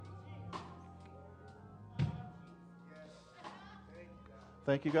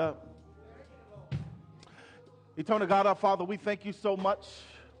Thank you, God. Eternal God, our Father, we thank you so much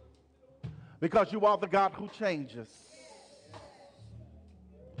because you are the God who changes.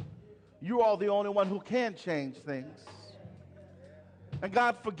 You are the only one who can change things. And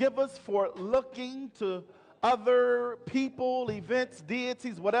God, forgive us for looking to other people, events,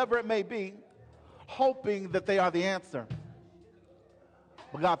 deities, whatever it may be, hoping that they are the answer.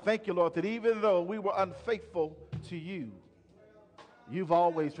 But God, thank you, Lord, that even though we were unfaithful to you, you've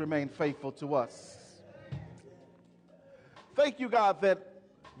always remained faithful to us. Thank you, God, that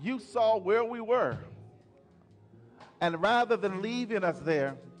you saw where we were. And rather than leaving us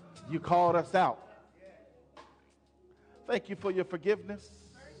there, you called us out. Thank you for your forgiveness.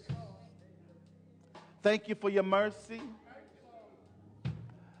 Thank you for your mercy.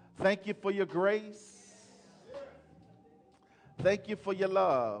 Thank you for your grace. Thank you for your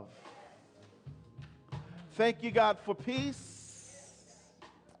love. Thank you, God, for peace.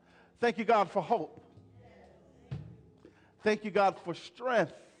 Thank you, God, for hope. Thank you, God, for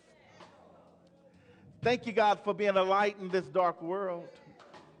strength. Thank you, God, for being a light in this dark world.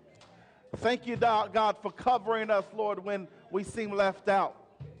 Thank you, God, for covering us, Lord, when we seem left out.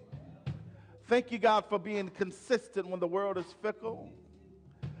 Thank you, God, for being consistent when the world is fickle.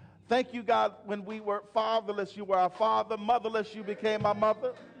 Thank you, God, when we were fatherless, you were our father. Motherless, you became our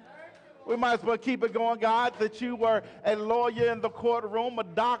mother. We might as well keep it going, God, that you were a lawyer in the courtroom, a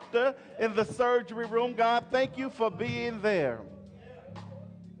doctor in the surgery room. God, thank you for being there.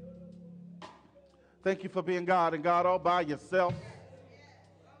 Thank you for being God and God all by yourself.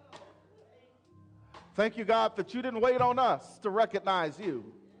 Thank you, God, that you didn't wait on us to recognize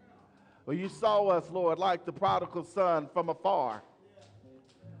you. But you saw us, Lord, like the prodigal son from afar,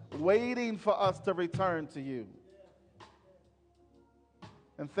 waiting for us to return to you.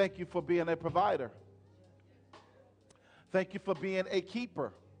 And thank you for being a provider. Thank you for being a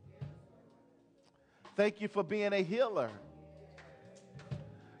keeper. Thank you for being a healer.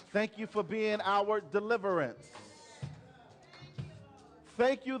 Thank you for being our deliverance.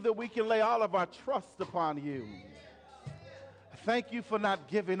 Thank you that we can lay all of our trust upon you. Thank you for not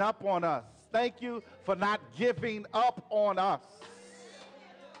giving up on us. Thank you for not giving up on us.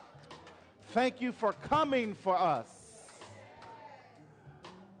 Thank you for coming for us.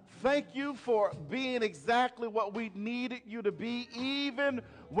 Thank you for being exactly what we needed you to be, even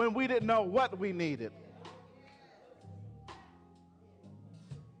when we didn't know what we needed.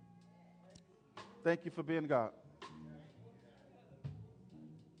 Thank you for being God.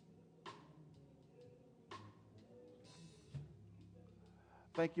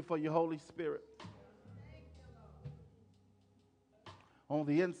 Thank you for your Holy Spirit on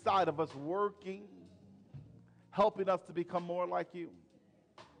the inside of us, working, helping us to become more like you.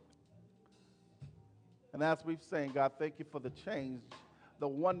 And as we've seen, God, thank you for the change, the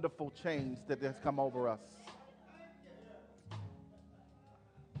wonderful change that has come over us.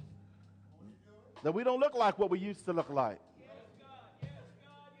 That we don't look like what we used to look like.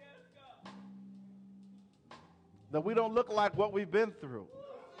 That we don't look like what we've been through.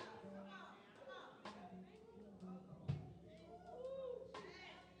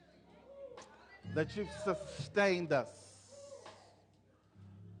 That you've sustained us.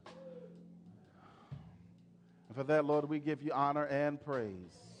 And for that, Lord, we give you honor and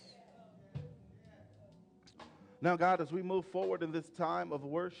praise. Now, God, as we move forward in this time of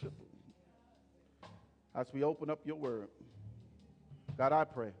worship, as we open up your word, God, I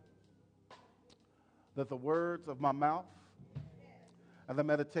pray that the words of my mouth and the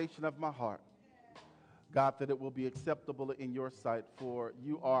meditation of my heart, God, that it will be acceptable in your sight, for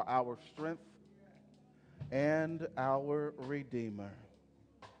you are our strength and our Redeemer.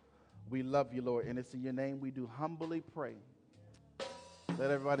 We love you, Lord, and it's in your name we do humbly pray.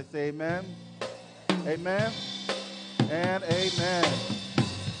 Let everybody say amen, amen, and amen.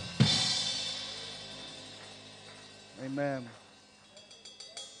 Amen.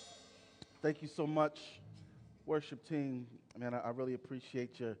 Thank you so much, worship team. Man, I really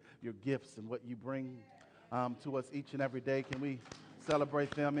appreciate your gifts and what you bring to us each and every day. Can we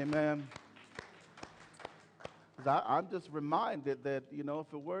celebrate them? Amen. I'm just reminded that,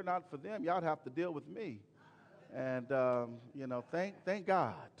 if it were not for them, y'all would have to deal with me. And, thank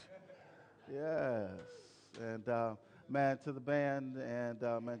God. Yes. And, man, to the band and,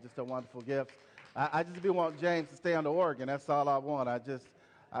 man, just a wonderful gift. I just want James to stay on the organ. That's all I want.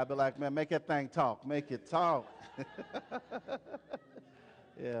 I'd be like, man, make that thing talk. Make it talk.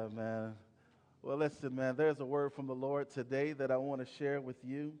 Yeah, man. Well, listen, man, there's a word from the Lord today that I want to share with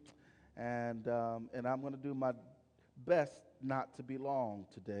you. And I'm going to do my best not to be long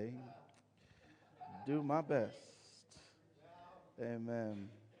today. Do my best. Amen.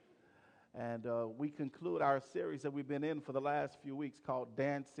 And we conclude our series that we've been in for the last few weeks called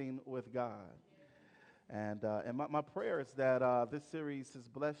Dancing with God. And my prayer is that this series has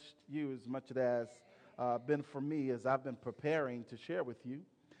blessed you as much as it has been for me as I've been preparing to share with you.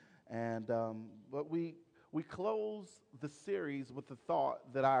 And but we close the series with the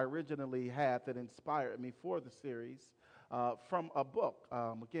thought that I originally had that inspired me for the series from a book.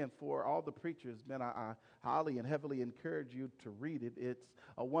 Again, for all the preachers, man, I highly and heavily encourage you to read it. It's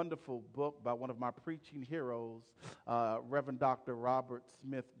a wonderful book by one of my preaching heroes, Reverend Dr. Robert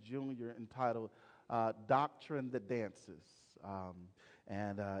Smith Jr., entitled Doctrine That Dances.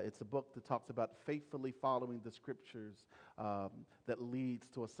 And it's a book that talks about faithfully following the scriptures that leads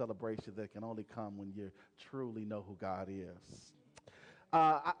to a celebration that can only come when you truly know who God is.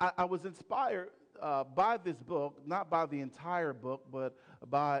 I was inspired by this book, not by the entire book, but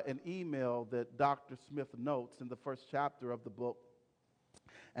by an email that Dr. Smith notes in the first chapter of the book.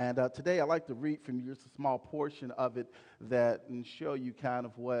 And today I'd like to read from you just a small portion of it and show you kind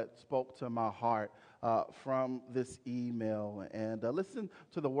of what spoke to my heart from this email. And listen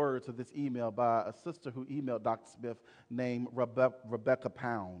to the words of this email by a sister who emailed Dr. Smith named Rebecca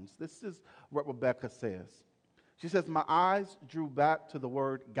Pounds. This is what Rebecca says. She says, "My eyes drew back to the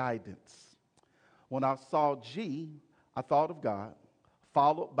word guidance. When I saw G, I thought of God,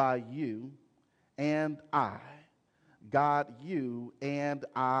 followed by you and I. God, you, and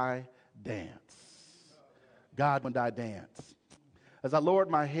I dance. God, and I dance. As I lowered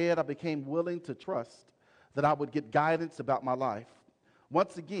my head, I became willing to trust that I would get guidance about my life.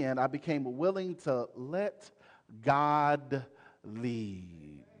 Once again, I became willing to let God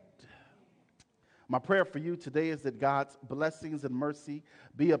lead. My prayer for you today is that God's blessings and mercy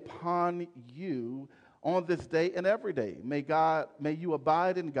be upon you on this day and every day. May you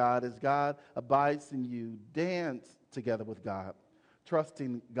abide in God as God abides in you. Dance together with God,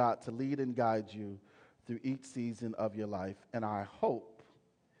 trusting God to lead and guide you through each season of your life. And I hope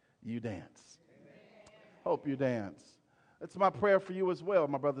you dance." Amen. Hope you dance. It's my prayer for you as well,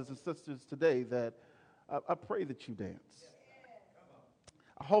 my brothers and sisters, today, that I pray that you dance.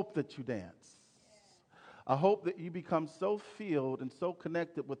 I hope that you dance. I hope that you become so filled and so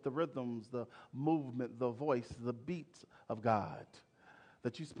connected with the rhythms, the movement, the voice, the beats of God,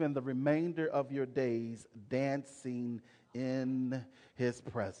 that you spend the remainder of your days dancing in His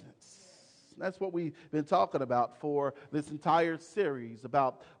presence. That's what we've been talking about for this entire series,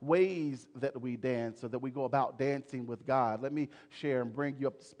 about ways that we dance or that we go about dancing with God. Let me share and bring you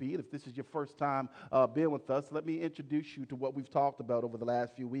up to speed. If this is your first time being with us, let me introduce you to what we've talked about over the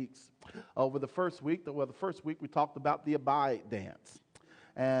last few weeks. Over the first week, we talked about the Abide dance.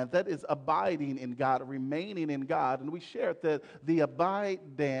 And that is abiding in God, remaining in God. And we shared that the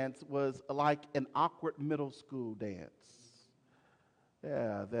Abide dance was like an awkward middle school dance.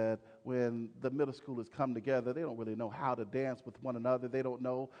 Yeah, that when the middle schoolers come together, they don't really know how to dance with one another. They don't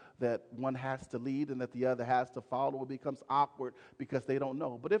know that one has to lead and that the other has to follow. It becomes awkward because they don't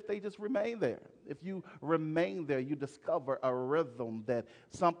know. But if they just remain there, if you remain there, you discover a rhythm that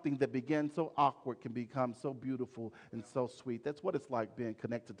something that began so awkward can become so beautiful and so sweet. That's what it's like being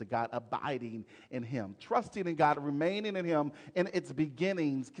connected to God, abiding in Him. Trusting in God, remaining in Him in its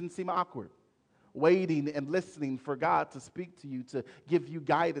beginnings can seem awkward. Waiting and listening for God to speak to you, to give you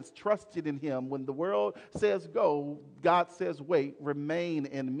guidance, trusting in Him. When the world says go, God says wait, remain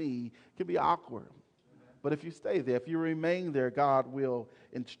in me, can be awkward. But if you stay there, if you remain there, God will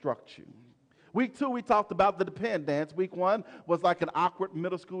instruct you. Week 2, we talked about the Depend dance. Week 1 was like an awkward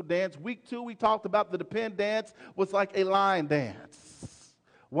middle school dance. Week 2, we talked about the Depend dance was like a line dance.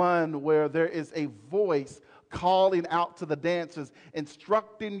 One where there is a voice calling out to the dancers,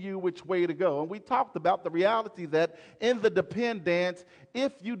 instructing you which way to go. And we talked about the reality that in the Depend dance,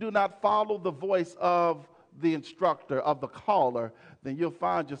 if you do not follow the voice of the instructor, of the caller, then you'll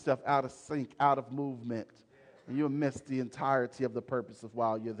find yourself out of sync, out of movement, and you'll miss the entirety of the purpose of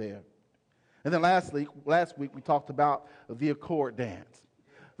while you're there. And then last week, we talked about the Accord dance.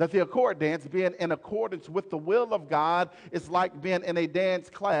 That the Accord dance, being in accordance with the will of God, is like being in a dance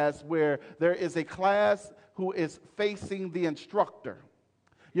class where there is a class who is facing the instructor.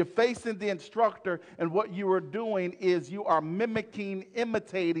 You're facing the instructor, and what you are doing is you are mimicking,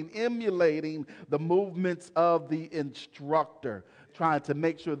 imitating, emulating the movements of the instructor, trying to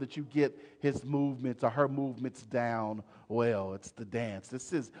make sure that you get his movements or her movements down well. It's the dance.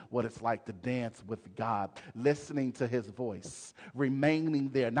 This is what it's like to dance with God, listening to his voice, remaining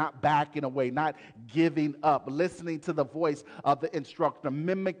there, not backing away, not giving up, listening to the voice of the instructor,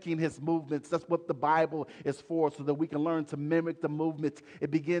 mimicking his movements. That's what the Bible is for, so that we can learn to mimic the movements.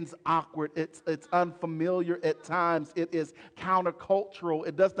 It begins awkward. It's unfamiliar at times. It is countercultural.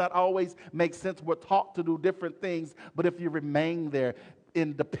 It does not always make sense. We're taught to do different things, but if you remain there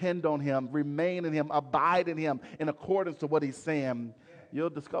and depend on him, remain in him, abide in him in accordance to what he's saying, you'll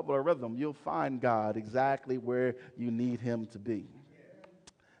discover a rhythm. You'll find God exactly where you need him to be.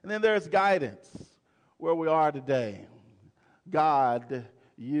 And then there's guidance, where we are today. God,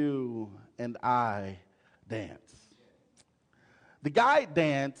 you, and I dance. The guide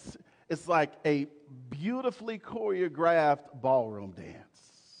dance is like a beautifully choreographed ballroom dance.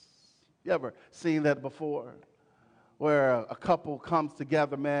 You ever seen that before? Where a couple comes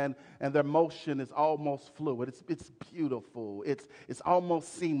together, man, and their motion is almost fluid. It's beautiful. It's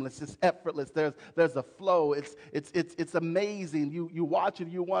almost seamless. It's effortless. There's a flow. It's amazing. You watch it,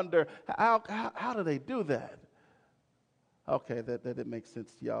 you wonder, how do they do that? Okay, that didn't make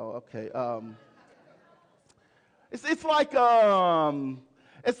sense to y'all. Okay, it's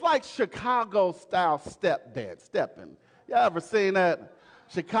like Chicago style step dance, stepping. You ever seen that?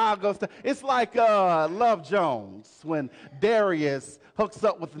 Chicago style. It's like Love Jones when Darius hooks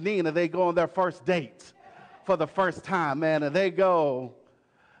up with Nina. They go on their first date for the first time, man, and they go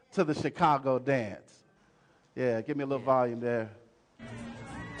to the Chicago dance. Yeah, give me a little volume there.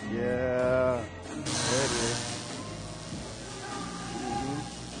 Yeah, there it is.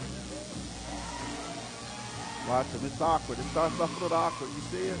 Watch it. It's awkward. It starts off a little awkward. You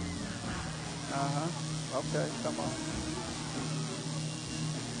see it? Uh-huh. Okay, come on.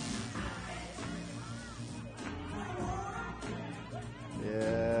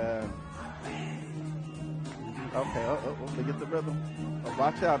 Yeah. Okay, they get the rhythm. Oh,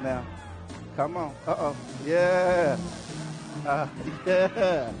 watch out now. Come on. Uh-oh. Yeah.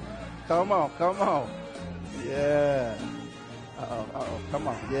 Yeah. Come on. Yeah. Uh-oh, come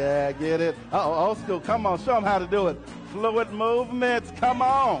on. Yeah, get it. Uh-oh, old school. Come on, show them how to do it. Fluid movements. Come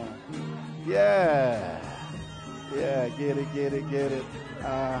on. Yeah. Yeah, get it.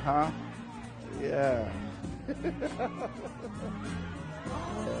 Uh-huh. Yeah. Come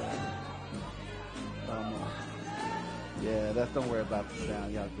on. Yeah, don't worry about the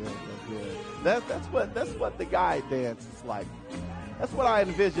sound. Y'all good. That's what the guide dance is like. That's what I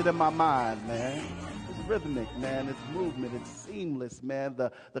envision in my mind, man. It's rhythmic, man. It's movement. It's seamless, man.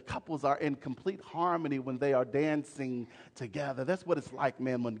 The couples are in complete harmony when they are dancing together. That's what it's like,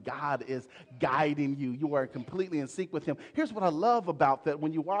 man, when God is guiding you. You are completely in sync with him. Here's what I love about that.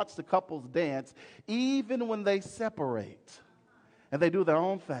 When you watch the couples dance, even when they separate and they do their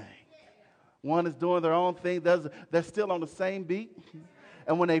own thing, one is doing their own thing, they're still on the same beat.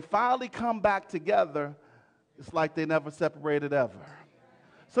 And when they finally come back together, it's like they never separated ever.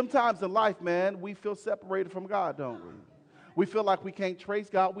 Sometimes in life, man, we feel separated from God, don't we? We feel like we can't trace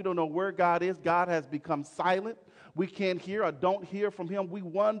God. We don't know where God is. God has become silent. We can't hear or don't hear from him. We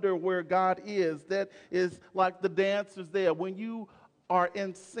wonder where God is. That is like the dancers there. When you are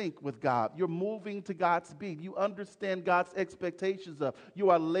in sync with God, you're moving to God's beat. You understand God's expectations of.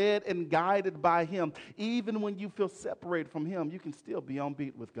 You are led and guided by him. Even when you feel separated from him, you can still be on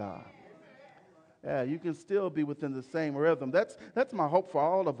beat with God. Yeah, you can still be within the same rhythm. That's my hope for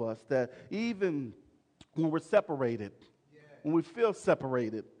all of us, that even when we're separated, when we feel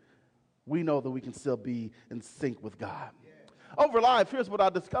separated, we know that we can still be in sync with God. Over life, here's what I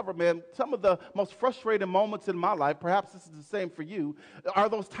discovered, man. Some of the most frustrating moments in my life, perhaps this is the same for you, are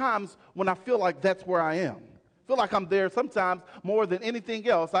those times when I feel like that's where I am. I feel like I'm there sometimes more than anything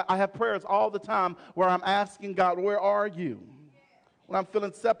else. I have prayers all the time where I'm asking God, where are you? When I'm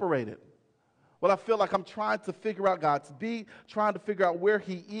feeling separated. Well, I feel like I'm trying to figure out God's beat, trying to figure out where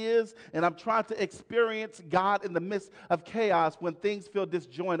he is, and I'm trying to experience God in the midst of chaos when things feel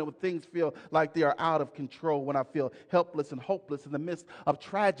disjointed, when things feel like they are out of control, when I feel helpless and hopeless in the midst of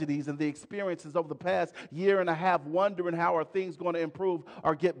tragedies and the experiences over the past year and a half, wondering how are things going to improve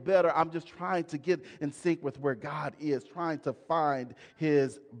or get better. I'm just trying to get in sync with where God is, trying to find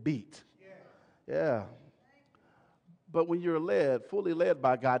his beat. Yeah. But when you're led, fully led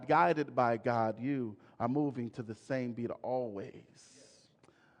by God, guided by God, you are moving to the same beat always.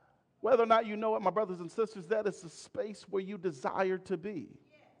 Whether or not you know it, my brothers and sisters, that is the space where you desire to be.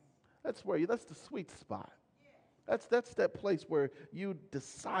 That's the sweet spot. That's that place where you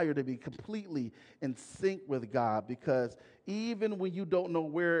desire to be completely in sync with God, because even when you don't know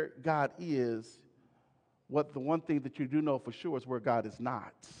where God is, the one thing that you do know for sure is where God is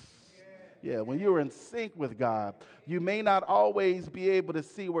not. Yeah, when you're in sync with God, you may not always be able to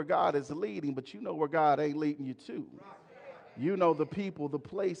see where God is leading, but you know where God ain't leading you to. You know the people, the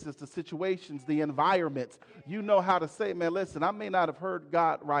places, the situations, the environments. You know how to say, man, listen, I may not have heard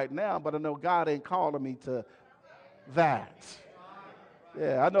God right now, but I know God ain't calling me to that.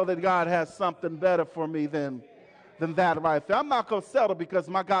 Yeah, I know that God has something better for me than that right there. I'm not going to settle because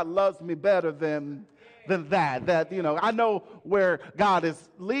my God loves me better than that. I know where God is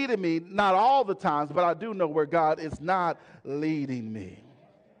leading me, not all the times, but I do know where God is not leading me.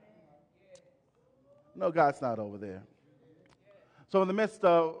 No, God's not over there. So in the midst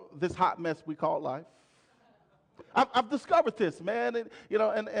of this hot mess we call life, I've discovered this, man.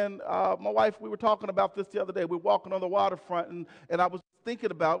 And my wife, we were talking about this the other day. We were walking on the waterfront, and I was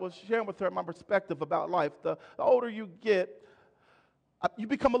sharing with her my perspective about life. The older you get, you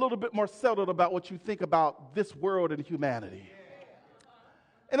become a little bit more settled about what you think about this world and humanity.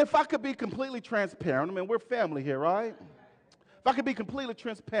 And if I could be completely transparent, I mean, we're family here, right? If I could be completely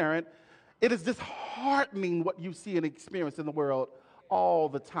transparent, it is disheartening what you see and experience in the world all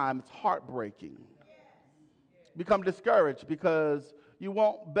the time. It's heartbreaking. Become discouraged because you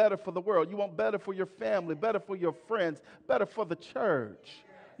want better for the world. You want better for your family, better for your friends, better for the church.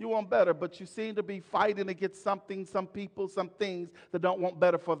 You want better, but you seem to be fighting against something, some people, some things that don't want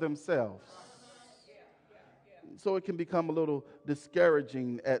better for themselves. So it can become a little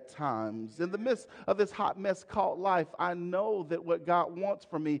discouraging at times. In the midst of this hot mess called life, I know that what God wants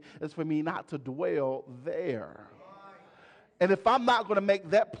from me is for me not to dwell there. And if I'm not going to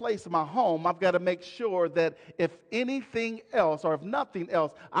make that place my home, I've got to make sure that if anything else or if nothing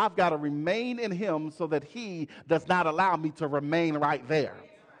else, I've got to remain in him so that he does not allow me to remain right there.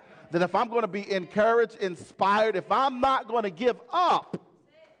 That if I'm going to be encouraged, inspired, if I'm not going to give up,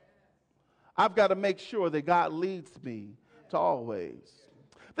 I've got to make sure that God leads me to always.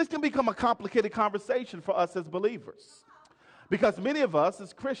 This can become a complicated conversation for us as believers. Because many of us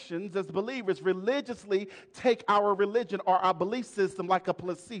as Christians, as believers, religiously take our religion or our belief system like a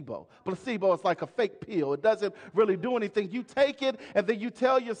placebo. Placebo is like a fake pill. It doesn't really do anything. You take it and then you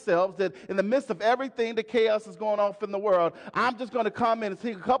tell yourselves that in the midst of everything, the chaos is going off in the world, I'm just going to come in and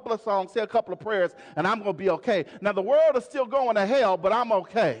sing a couple of songs, say a couple of prayers, and I'm going to be okay. Now, the world is still going to hell, but I'm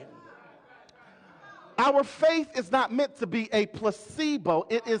okay. Our faith is not meant to be a placebo.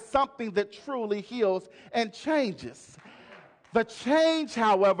 It is something that truly heals and changes. The change,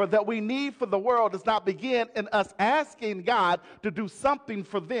 however, that we need for the world does not begin in us asking God to do something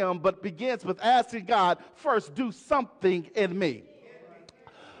for them, but begins with asking God, first, do something in me.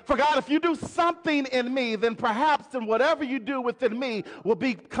 For God, if you do something in me, then perhaps then whatever you do within me will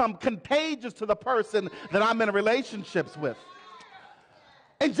become contagious to the person that I'm in relationships with.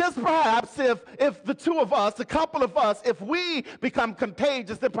 And just perhaps if the two of us, a couple of us, if we become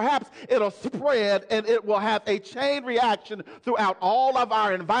contagious, then perhaps it'll spread and it will have a chain reaction throughout all of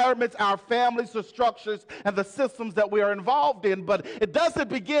our environments, our families, the structures, and the systems that we are involved in. But it doesn't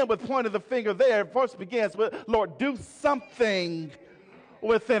begin with pointing the finger there. It first begins with, Lord, do something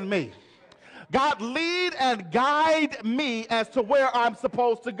within me. God, lead and guide me as to where I'm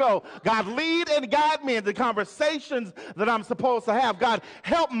supposed to go. God, lead and guide me in the conversations that I'm supposed to have. God,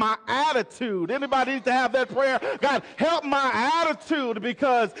 help my attitude. Anybody need to have that prayer? God, help my attitude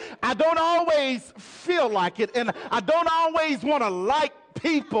because I don't always feel like it and I don't always want to like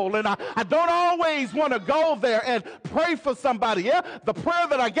people, and I don't always want to go there and pray for somebody. Yeah, the prayer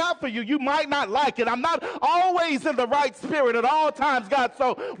that I got for you, you might not like it. I'm not always in the right spirit at all times, God.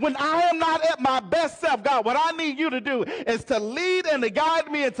 So when I am not at my best self, God, what I need you to do is to lead and to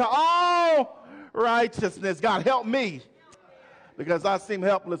guide me into all righteousness. God, help me because I seem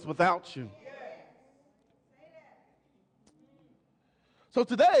helpless without you. So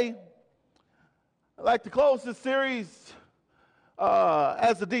today, I'd like to close this series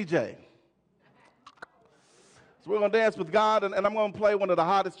as a DJ. So we're going to dance with God, and I'm going to play one of the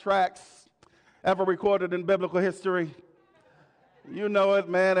hottest tracks ever recorded in biblical history. You know it,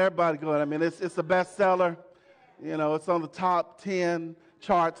 man. Everybody good. I mean, it's a bestseller. You know, it's on the top 10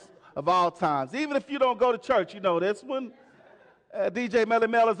 charts of all times. Even if you don't go to church, you know this one. DJ Melly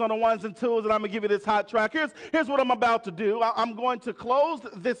Mel is on the ones and twos, and I'm going to give you this hot track. Here's what I'm about to do. I'm going to close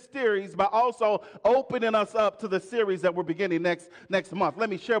this series by also opening us up to the series that we're beginning next month. Let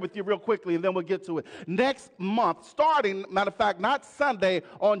me share with you real quickly, and then we'll get to it. Next month, starting, matter of fact, not Sunday,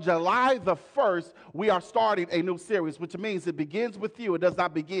 on July the 1st, we are starting a new series, which means it begins with you. It does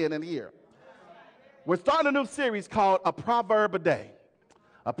not begin in here. We're starting a new series called A Proverb a Day.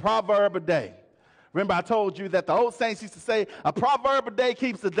 A Proverb a Day. Remember, I told you that the old saints used to say, a proverb a day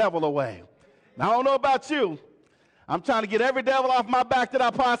keeps the devil away. Now, I don't know about you. I'm trying to get every devil off my back that I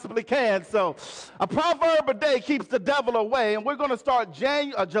possibly can. So a proverb a day keeps the devil away. And we're going to start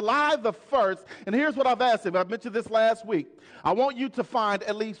July the 1st. And here's what I've asked him. I mentioned this last week. I want you to find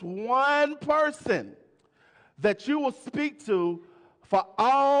at least one person that you will speak to for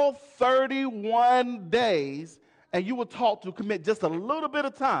all 31 days. And you will talk to, commit just a little bit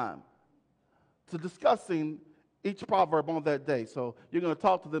of time to discussing each proverb on that day. So you're going to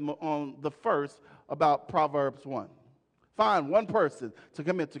talk to them on the 1st about Proverbs 1. Find one person to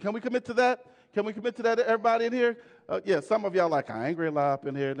commit to. Can we commit to that? Can we commit to that, everybody in here? Yeah, some of y'all like, I ain't gonna lie up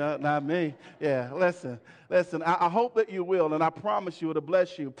in here, not me. Yeah, listen, I hope that you will, and I promise you it'll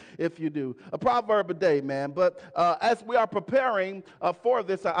bless you if you do. A proverb a day, man. But as we are preparing for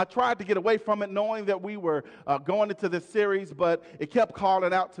this, I tried to get away from it knowing that we were going into this series, but it kept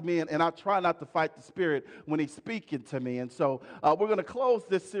calling out to me, and I try not to fight the Spirit when he's speaking to me. And so we're going to close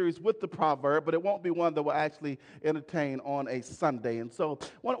this series with the proverb, but it won't be one that we'll actually entertain on a Sunday. And so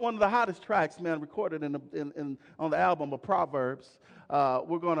one of the hottest tracks, man, recorded on the album of Proverbs,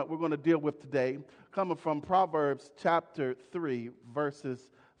 we're gonna deal with today, coming from Proverbs chapter 3, verses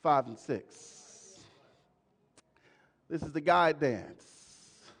 5 and 6. This is the guide dance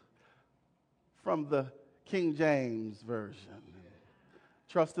from the King James Version.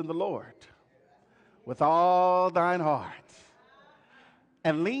 Trust in the Lord with all thine heart,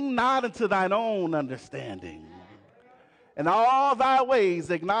 and lean not into thine own understanding. In all thy ways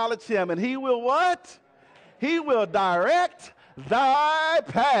acknowledge him, and he will what? He will direct thy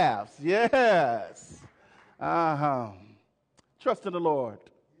paths. Yes. Trust in the Lord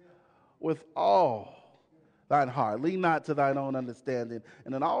with all thine heart. Lean not to thine own understanding.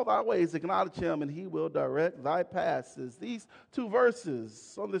 And in all thy ways acknowledge him, and he will direct thy paths. These two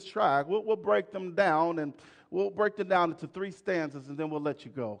verses on this track, we'll break them down, and we'll break them down into 3 stanzas, and then we'll let you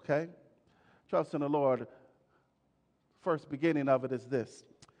go, okay? Trust in the Lord. First beginning of it is this.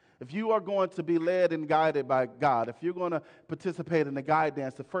 If you are going to be led and guided by God, if you're going to participate in the guide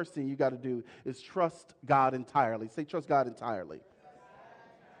dance, the first thing you got to do is trust God entirely. Say, trust God entirely.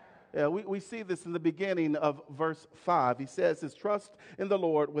 Yeah, we see this in the beginning of verse 5. He says, trust in the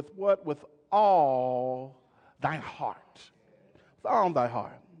Lord with what? With all thine heart. With all thy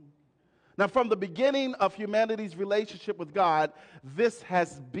heart. Now, from the beginning of humanity's relationship with God, this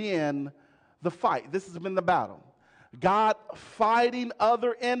has been the fight. This has been the battle. God fighting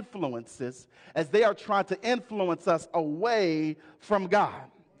other influences as they are trying to influence us away from God.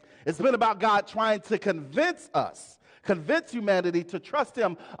 It's been about God trying to convince humanity to trust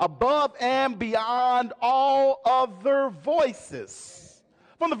him above and beyond all other voices.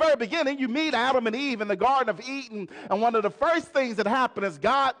 From the very beginning, you meet Adam and Eve in the Garden of Eden, and one of the first things that happen is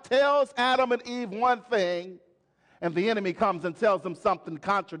God tells Adam and Eve one thing, and the enemy comes and tells them something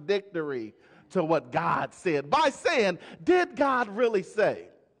contradictory to what God said, by saying, did God really say?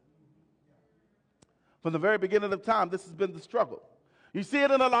 From the very beginning of time, this has been the struggle. You see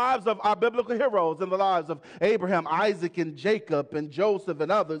it in the lives of our biblical heroes, in the lives of Abraham, Isaac, and Jacob, and Joseph,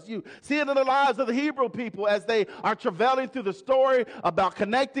 and others. You see it in the lives of the Hebrew people as they are traveling through the story about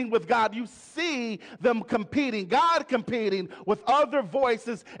connecting with God. You see them competing, God competing with other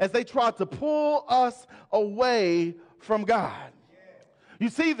voices as they try to pull us away from God. You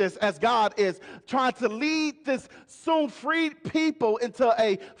see this as God is trying to lead this soon freed people into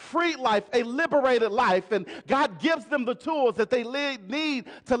a free life, a liberated life, and God gives them the tools that they need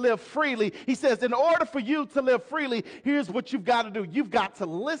to live freely. He says, in order for you to live freely, here's what you've got to do. You've got to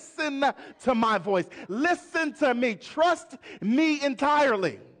listen to my voice. Listen to me. Trust me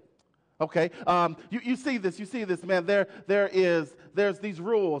entirely. Okay, you see this, man. There's these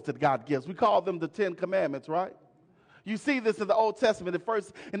rules that God gives. We call them the 10 Commandments, right? You see this in the Old Testament, at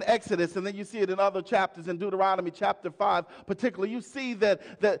first in Exodus, and then you see it in other chapters, in Deuteronomy chapter 5 particularly. You see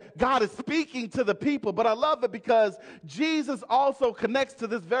that God is speaking to the people, but I love it because Jesus also connects to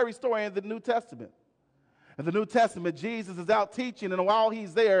this very story in the New Testament. In the New Testament, Jesus is out teaching, and while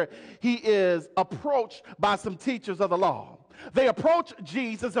he's there, he is approached by some teachers of the law. They approach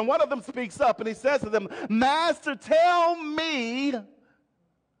Jesus, and one of them speaks up, and he says to them, Master, tell me,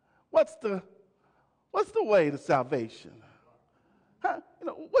 what's the way to salvation?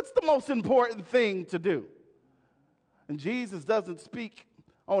 What's the most important thing to do? And Jesus doesn't speak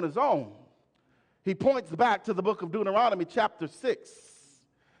on his own. He points back to the book of Deuteronomy chapter 6.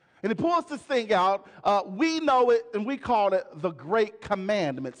 And he pulls this thing out. We know it and we call it the Great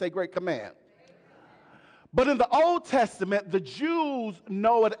Commandment. Say Great Command. But in the Old Testament, the Jews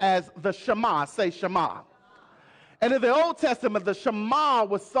know it as the Shema. Say Shema. And in the Old Testament, the Shema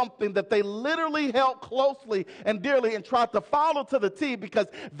was something that they literally held closely and dearly and tried to follow to the T, because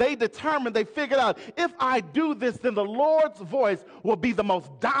they figured out, if I do this, then the Lord's voice will be the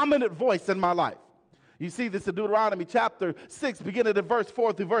most dominant voice in my life. You see this in Deuteronomy chapter 6, beginning at verse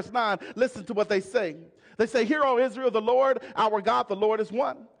 4 through verse 9. Listen to what they say. They say, "Hear, O Israel, the Lord, our God, the Lord is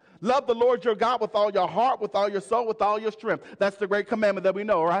one. Love the Lord your God with all your heart, with all your soul, with all your strength." That's the great commandment that we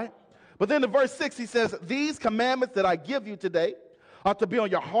know, right? But then in verse 6, he says, "These commandments that I give you today are to be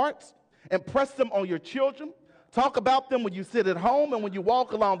on your hearts, and press them on your children. Talk about them when you sit at home and when you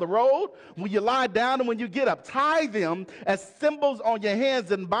walk along the road, when you lie down and when you get up. Tie them as symbols on your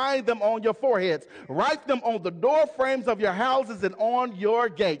hands and bind them on your foreheads. Write them on the door frames of your houses and on your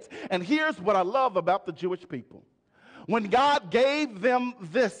gates." And here's what I love about the Jewish people. When God gave them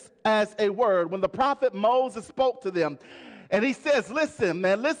this as a word, when the prophet Moses spoke to them, and he says, "Listen,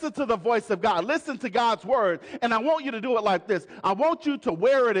 man, listen to the voice of God. Listen to God's word. And I want you to do it like this. I want you to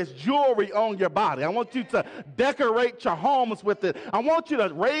wear it as jewelry on your body. I want you to decorate your homes with it. I want you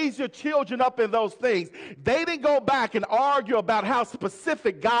to raise your children up in those things." They didn't go back and argue about how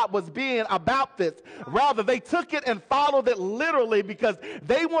specific God was being about this. Rather, they took it and followed it literally, because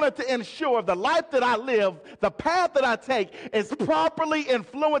they wanted to ensure the life that I live, the path that I take, is properly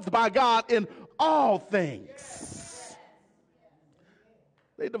influenced by God in all things.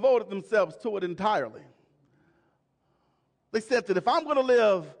 They devoted themselves to it entirely. They said that if I'm going to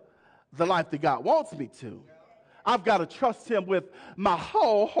live the life that God wants me to, I've got to trust him with my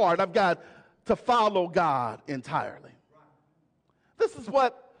whole heart. I've got to follow God entirely. This is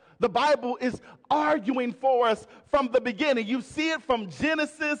what the Bible is arguing for us from the beginning. You see it from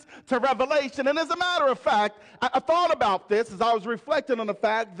Genesis to Revelation. And as a matter of fact, I thought about this as I was reflecting on the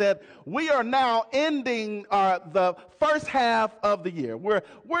fact that we are now ending the first half of the year.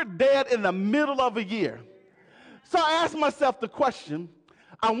 We're dead in the middle of a year. So I asked myself the question,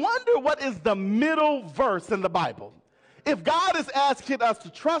 I wonder what is the middle verse in the Bible? If God is asking us to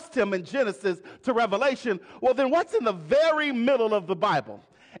trust him in Genesis to Revelation, well, then what's in the very middle of the Bible?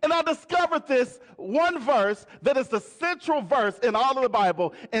 And I discovered this one verse that is the central verse in all of the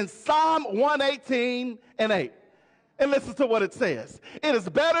Bible, in Psalm 118 and 8. And listen to what it says. "It is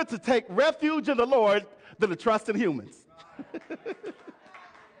better to take refuge in the Lord than to trust in humans."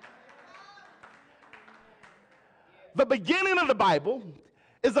 The beginning of the Bible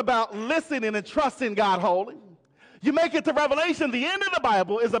is about listening and trusting God wholly. You make it to Revelation, the end of the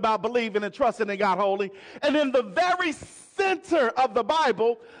Bible is about believing and trusting in God wholly. And in the very center of the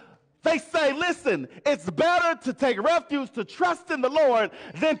Bible, they say, listen, it's better to take refuge, to trust in the Lord,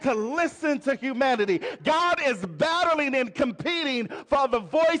 than to listen to humanity. God is battling and competing for the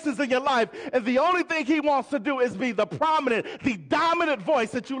voices in your life, and the only thing he wants to do is be the prominent, the dominant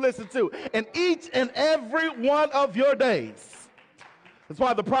voice that you listen to in each and every one of your days. That's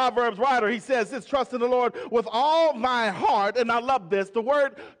why the Proverbs writer, he says this, "Trust in the Lord with all thy heart." And I love this. The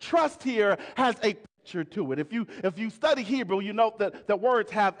word trust here has a picture to it. If you study Hebrew, you know that words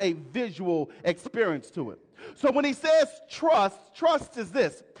have a visual experience to it. So when he says trust is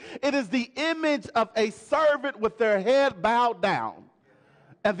this. It is the image of a servant with their head bowed down.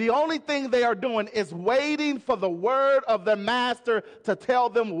 And the only thing they are doing is waiting for the word of their master to tell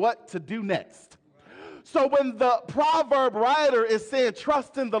them what to do next. So when the proverb writer is saying,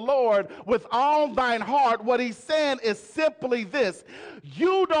 "Trust in the Lord with all thine heart," what he's saying is simply this: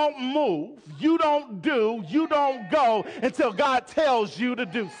 you don't move, you don't do, you don't go until God tells you to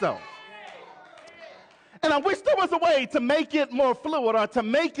do so. And I wish there was a way to make it more fluid, or to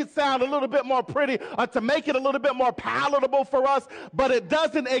make it sound a little bit more pretty, or to make it a little bit more palatable for us, but it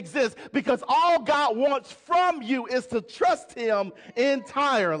doesn't exist, because all God wants from you is to trust him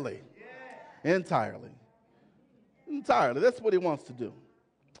entirely. Entirely. That's what he wants to do.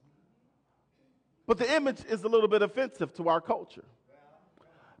 But the image is a little bit offensive to our culture,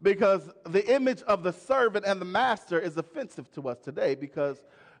 because the image of the servant and the master is offensive to us today, because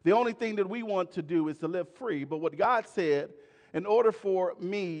the only thing that we want to do is to live free. But what God said, in order for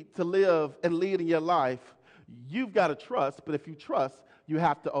me to live and lead in your life, you've got to trust, but if you trust, you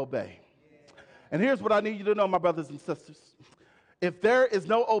have to obey. And here's what I need you to know, my brothers and sisters. If there is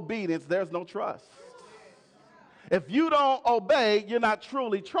no obedience, there's no trust. If you don't obey, you're not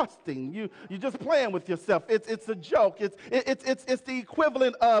truly trusting. You're just playing with yourself. It's a joke. It's the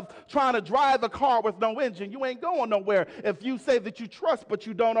equivalent of trying to drive a car with no engine. You ain't going nowhere if you say that you trust but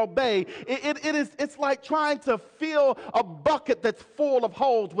you don't obey. It's like trying to fill a bucket that's full of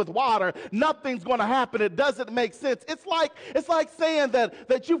holes with water. Nothing's going to happen. It doesn't make sense. It's like saying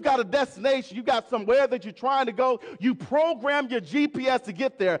that you've got a destination. You got somewhere that you're trying to go. You program your GPS to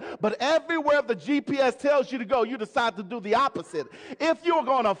get there, but everywhere the GPS tells you to go, you decide to do the opposite. If you're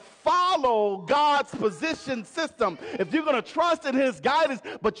going to follow God's position system, if you're going to trust in his guidance,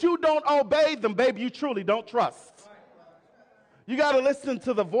 but you don't obey them, baby, you truly don't trust. You got to listen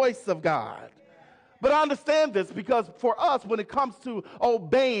to the voice of God. But I understand this because for us, when it comes to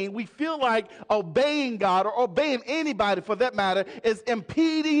obeying, we feel like obeying God or obeying anybody for that matter is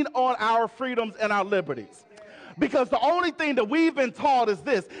impeding on our freedoms and our liberties. Because the only thing that we've been taught is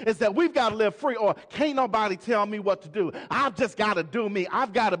this, is that we've got to live free, or can't nobody tell me what to do. I've just got to do me.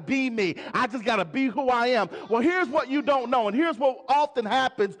 I've got to be me. I just got to be who I am. Well, here's what you don't know, and here's what often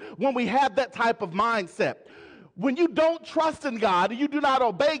happens when we have that type of mindset. When you don't trust in God and you do not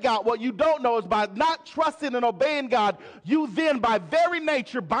obey God, what you don't know is by not trusting and obeying God, you then by very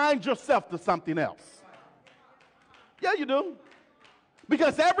nature bind yourself to something else. Yeah, you do.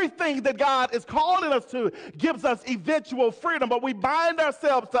 Because everything that God is calling us to gives us eventual freedom, but we bind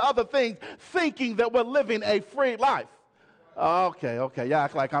ourselves to other things thinking that we're living a free life. Okay. You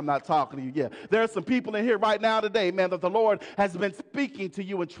act like I'm not talking to you. Yeah, there are some people in here right now today, man, that the Lord has been speaking to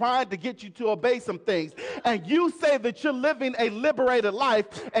you and trying to get you to obey some things. And you say that you're living a liberated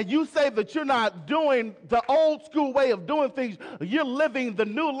life, and you say that you're not doing the old school way of doing things. You're living the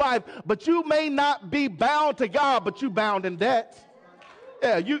new life, but you may not be bound to God, but you bound in debt.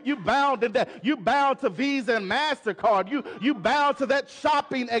 Yeah, you bound in that. You bound to Visa and MasterCard. You bound to that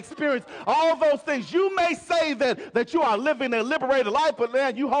shopping experience. All those things. You may say that you are living a liberated life, but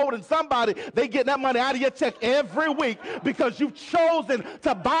man, you holding somebody. They getting that money out of your check every week because you've chosen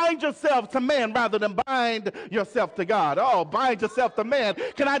to bind yourself to man rather than bind yourself to God. Oh, bind yourself to man.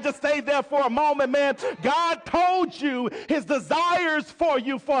 Can I just stay there for a moment, man? God told you his desires for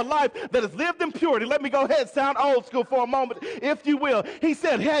you for a life that is lived in purity. Let me go ahead and sound old school for a moment, if you will. He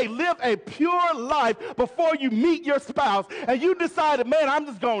said, hey, live a pure life before you meet your spouse. And you decided, man, I'm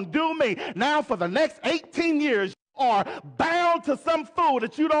just going to do me. Now for the next 18 years, you are bound to some food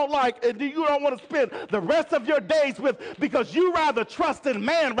that you don't like and you don't want to spend the rest of your days with because you rather trust in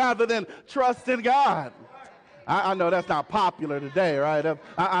man rather than trust in God. I know that's not popular today, right?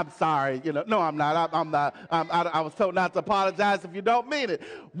 I'm sorry. No, I'm not. I'm not. I was told not to apologize if you don't mean it.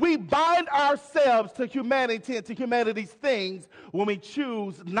 We bind ourselves to humanity and to humanity's things when we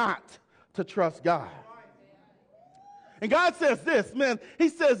choose not to trust God. And God says this, man. He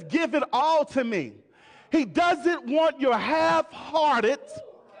says, give it all to me. He doesn't want your half-hearted,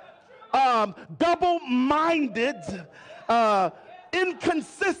 double-minded,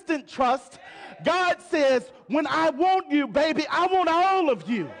 inconsistent trust. God says, when I want you, baby, I want all of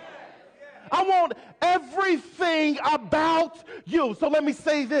you. I want everything about you. So let me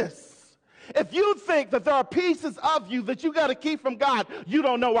say this. If you think that there are pieces of you that you got to keep from God, you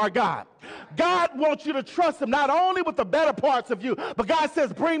don't know our God. God wants you to trust him not only with the better parts of you, but God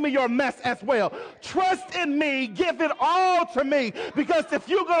says, bring me your mess as well. Trust in me. Give it all to me. Because if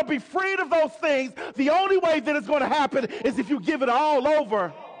you're going to be freed of those things, the only way that it's going to happen is if you give it all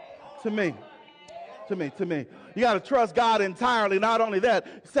over to me. To me. You got to trust God entirely. Not only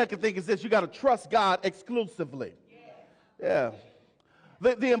that, second thing is this, you got to trust God exclusively. Yeah.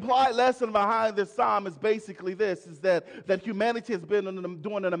 The implied lesson behind this psalm is basically this, is that humanity has been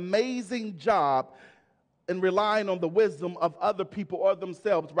doing an amazing job in relying on the wisdom of other people or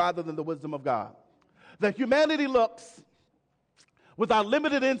themselves rather than the wisdom of God. That humanity looks, with our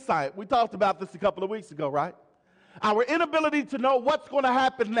limited insight, we talked about this a couple of weeks ago, right? Our inability to know what's going to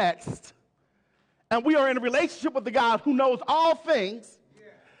happen next. And we are in a relationship with the God who knows all things,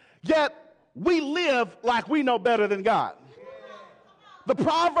 yet we live like we know better than God. The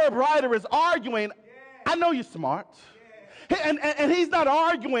proverb writer is arguing, I know you're smart. And he's not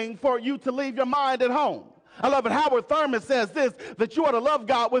arguing for you to leave your mind at home. I love it. Howard Thurman says this, that you ought to love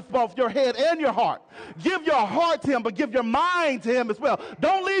God with both your head and your heart. Give your heart to him, but give your mind to him as well.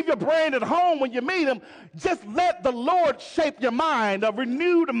 Don't leave your brain at home when you meet him. Just let the Lord shape your mind. A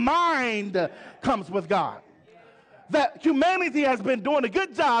renewed mind comes with God. That humanity has been doing a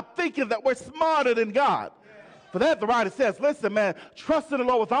good job thinking that we're smarter than God. For that, the writer says, listen, man, trust in the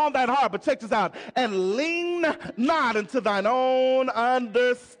Lord with all thine heart, but check this out, and lean not into thine own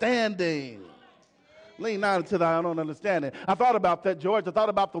understanding. Lean not into thine own understanding. I thought about that, George. I thought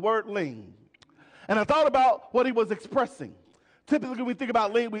about the word lean. And I thought about what he was expressing. Typically, when we think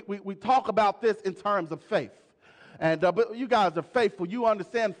about lean, we talk about this in terms of faith. And but you guys are faithful. You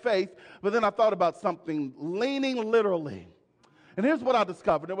understand faith. But then I thought about something, leaning literally. And here's what I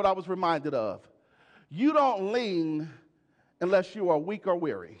discovered and what I was reminded of. You don't lean unless you are weak or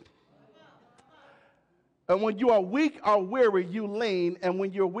weary. And when you are weak or weary, you lean. And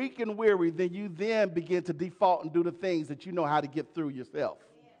when you're weak and weary, then you then begin to default and do the things that you know how to get through yourself.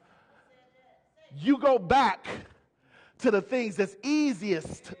 you go back to the things that's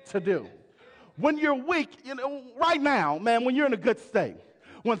easiest to do. When you're weak, right now, man, when you're in a good state,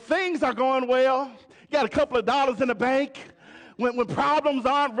 when things are going well, you got a couple of dollars in the bank, when problems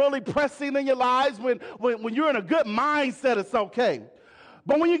aren't really pressing in your lives, when you're in a good mindset, it's okay.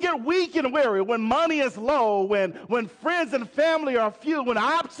 But when you get weak and weary, when money is low, when friends and family are few, when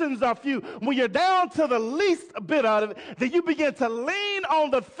options are few, when you're down to the least bit of it, then you begin to lean on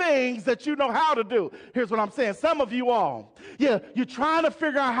the things that you know how to do. Here's what I'm saying. Some of you all, you're trying to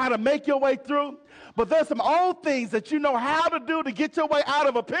figure out how to make your way through, but there's some old things that you know how to do to get your way out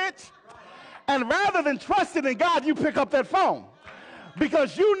of a pinch. And rather than trusting in God, you pick up that phone.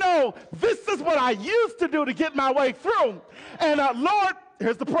 Because you know, this is what I used to do to get my way through. And Lord,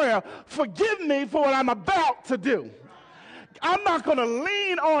 here's the prayer, forgive me for what I'm about to do. I'm not going to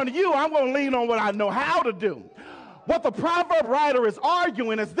lean on you. I'm going to lean on what I know how to do. What the proverb writer is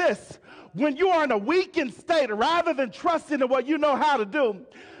arguing is this. When you are in a weakened state, rather than trusting in what you know how to do,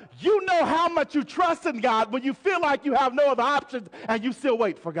 you know how much you trust in God when you feel like you have no other options and you still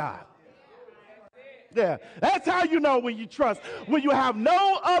wait for God. Yeah, that's how you know when you trust. When you have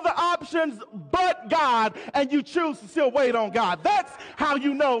no other options but God and you choose to still wait on God. That's how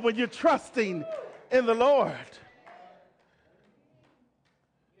you know when you're trusting in the Lord.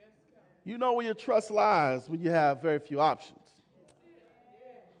 You know where your trust lies when you have very few options.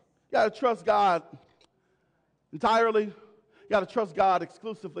 You got to trust God entirely. You got to trust God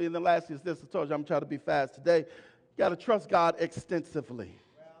exclusively. And then lastly is this. I told you I'm trying to be fast today. You got to trust God extensively.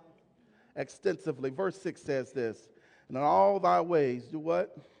 Extensively. Verse 6 says this, and in all thy ways, do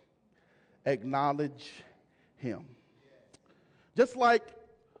what? Acknowledge him. Just like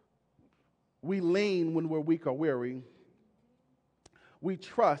we lean when we're weak or weary, we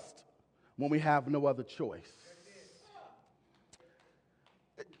trust when we have no other choice.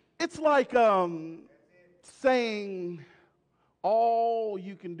 It's like saying all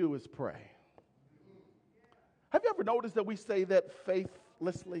you can do is pray. Have you ever noticed that we say that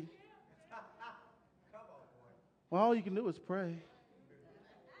faithlessly? Well, all you can do is pray.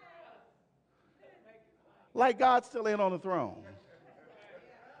 Like God still ain't on the throne.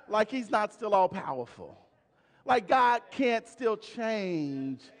 Like he's not still all powerful. Like God can't still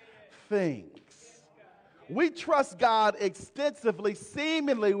change things. We trust God extensively,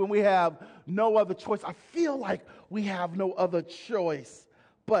 seemingly when we have no other choice. I feel like we have no other choice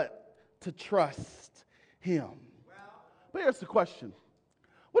but to trust him. But here's the question.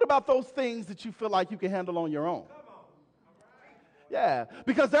 What about those things that you feel like you can handle on your own? Yeah,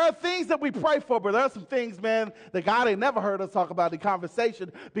 because there are things that we pray for, but there are some things, man, that God ain't never heard us talk about in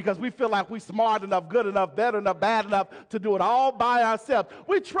conversation because we feel like we're smart enough, good enough, better enough, bad enough to do it all by ourselves.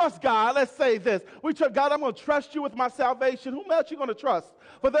 We trust God. Let's say this. We trust God, I'm going to trust you with my salvation. Whom else are you going to trust?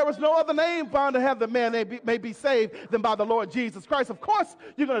 For there is no other name found in heaven that man may be saved than by the Lord Jesus Christ. Of course,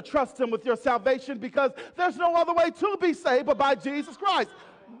 you're going to trust him with your salvation because there's no other way to be saved but by Jesus Christ.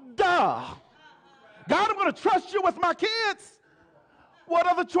 Duh. God, I'm going to trust you with my kids. What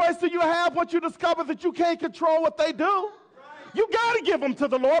other choice do you have once you discover that you can't control what they do? You got to give them to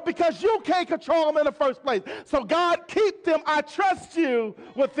the Lord because you can't control them in the first place. So God, keep them. I trust you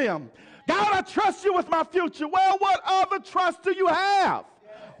with them. God, I trust you with my future. Well, what other trust do you have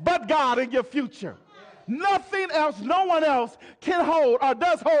but God in your future? Nothing else, no one else can hold or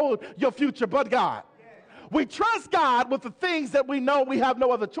does hold your future but God. We trust God with the things that we know we have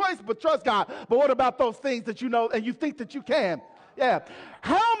no other choice but trust God. But what about those things that you know and you think that you can? Yeah.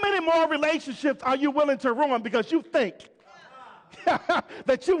 How many more relationships are you willing to ruin because you think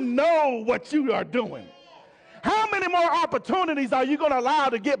that you know what you are doing? How many more opportunities are you going to allow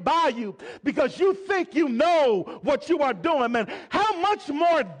to get by you because you think you know what you are doing, man? How much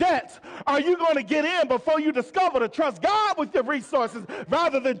more debt are you going to get in before you discover to trust God with your resources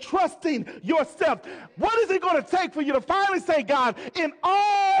rather than trusting yourself? What is it going to take for you to finally say, God, in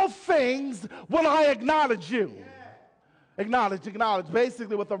all things will I acknowledge you? Acknowledge.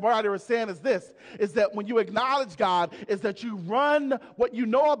 Basically, what the writer is saying is this, is that when you acknowledge God, is that you run what you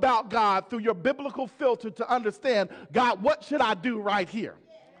know about God through your biblical filter to understand, God, what should I do right here?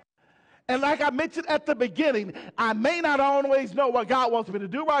 And like I mentioned at the beginning, I may not always know what God wants me to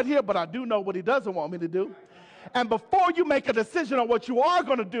do right here, but I do know what he doesn't want me to do. And before you make a decision on what you are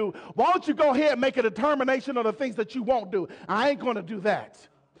going to do, why don't you go ahead and make a determination on the things that you won't do? I ain't going to do that.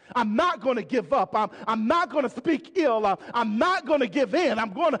 I'm not going to give up. I'm not going to speak ill. I'm not going to give in.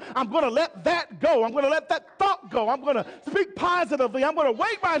 I'm going to let that go. I'm going to let that thought go. I'm going to speak positively. I'm going to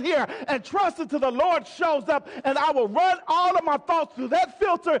wait right here and trust until the Lord shows up, and I will run all of my thoughts through that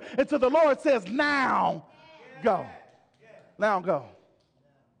filter until the Lord says, now go. Now go.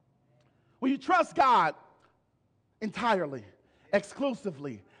 When you trust God entirely,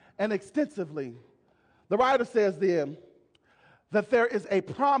 exclusively, and extensively, the writer says then that there is a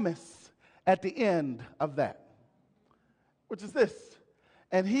promise at the end of that, which is this: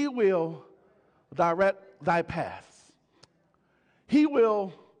 and he will direct thy paths. He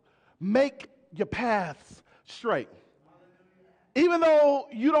will make your paths straight. Even though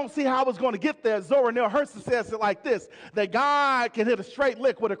you don't see how it's going to get there, Zora Neale Hurston says it like this, that God can hit a straight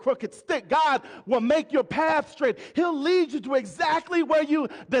lick with a crooked stick. God will make your path straight. He'll lead you to exactly where you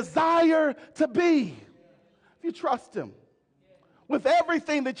desire to be. If you trust him with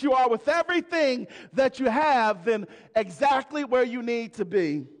everything that you are, with everything that you have, then exactly where you need to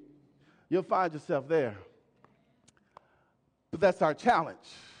be, you'll find yourself there. But that's our challenge.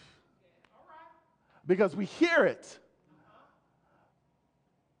 Because we hear it,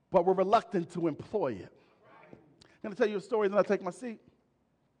 but we're reluctant to employ it. I'm going to tell you a story, then I'll take my seat.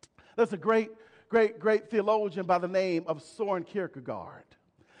 There's a great theologian by the name of Soren Kierkegaard.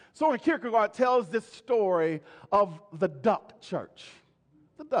 Soren Kierkegaard tells this story of the Duck Church.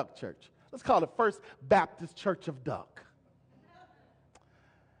 The Duck Church. Let's call it First Baptist Church of Duck.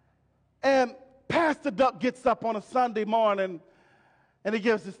 And Pastor Duck gets up on a Sunday morning and he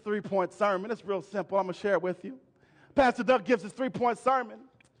gives this 3-point sermon. It's real simple. I'm going to share it with you. Pastor Duck gives this 3-point sermon.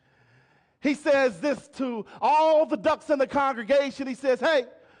 He says this to all the ducks in the congregation. He says, hey,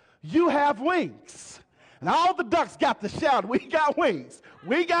 you have wings. And all the ducks got to shout, we got wings.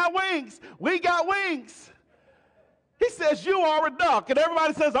 We got wings. We got wings. He says, you are a duck. And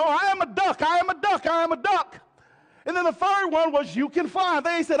everybody says, oh, I am a duck. I am a duck. I am a duck. And then the third one was, you can fly.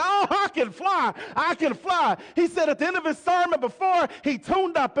 Then he said, oh, I can fly. I can fly. He said at the end of his sermon, before he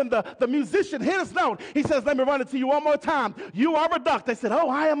tuned up and the musician hit his note, he says, let me run it to you one more time. You are a duck. They said, oh,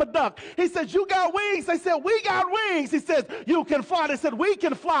 I am a duck. He said, you got wings. They said, we got wings. He says, you can fly. They said, we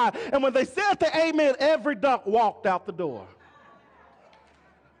can fly. And when they said the amen, every duck walked out the door.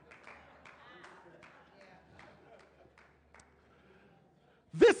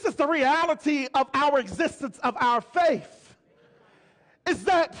 This is the reality of our existence, of our faith, is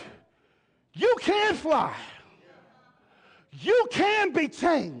that you can fly. You can be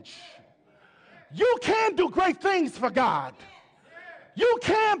changed. You can do great things for God. You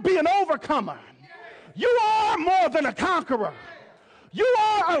can be an overcomer. You are more than a conqueror. You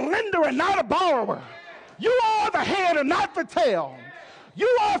are a lender and not a borrower. You are the head and not the tail. You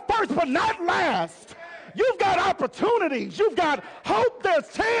are first but not last. You've got opportunities. You've got hope.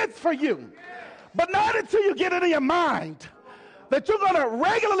 There's chance for you. But not until you get it in your mind that you're going to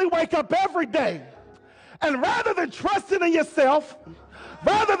regularly wake up every day, and rather than trusting in yourself,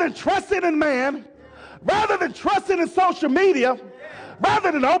 rather than trusting in man, rather than trusting in social media,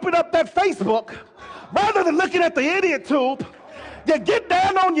 rather than open up that Facebook, rather than looking at the idiot tube, you get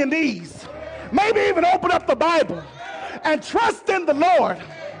down on your knees, maybe even open up the Bible and trust in the Lord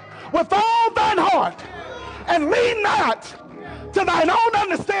with all thine heart, and lean not to thine own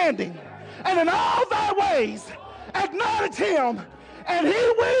understanding, and in all thy ways acknowledge him, and he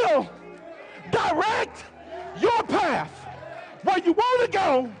will direct your path. Where you want to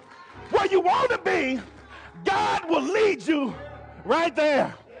go, where you want to be, God will lead you right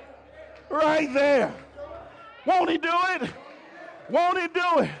there. Right there. Won't he do it? Won't he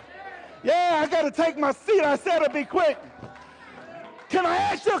do it? Yeah, I got to take my seat. I said it'd be quick. Can I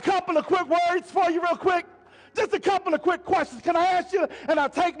ask you a couple of quick words for you real quick? Just a couple of quick questions. Can I ask you, and I'll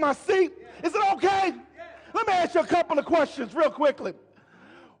take my seat? Is it okay? Let me ask you a couple of questions real quickly.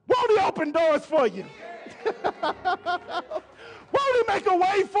 Won't he open doors for you? Won't he make a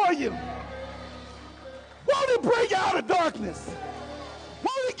way for you? Won't he bring you out of darkness?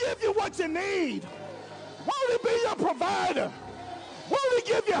 Won't he give you what you need? Won't he be your provider? Won't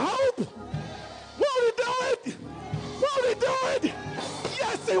he give you hope? Won't he do it? Won't he do it?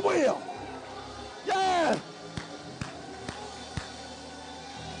 Yes, he will. Yeah.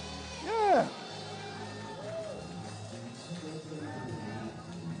 Yeah.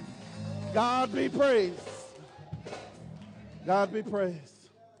 God be praised. God be praised.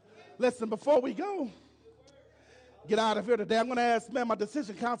 Listen, before we go, get out of here today, I'm going to ask, man, my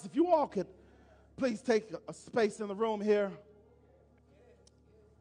decision council, if you all could please take a space in the room here.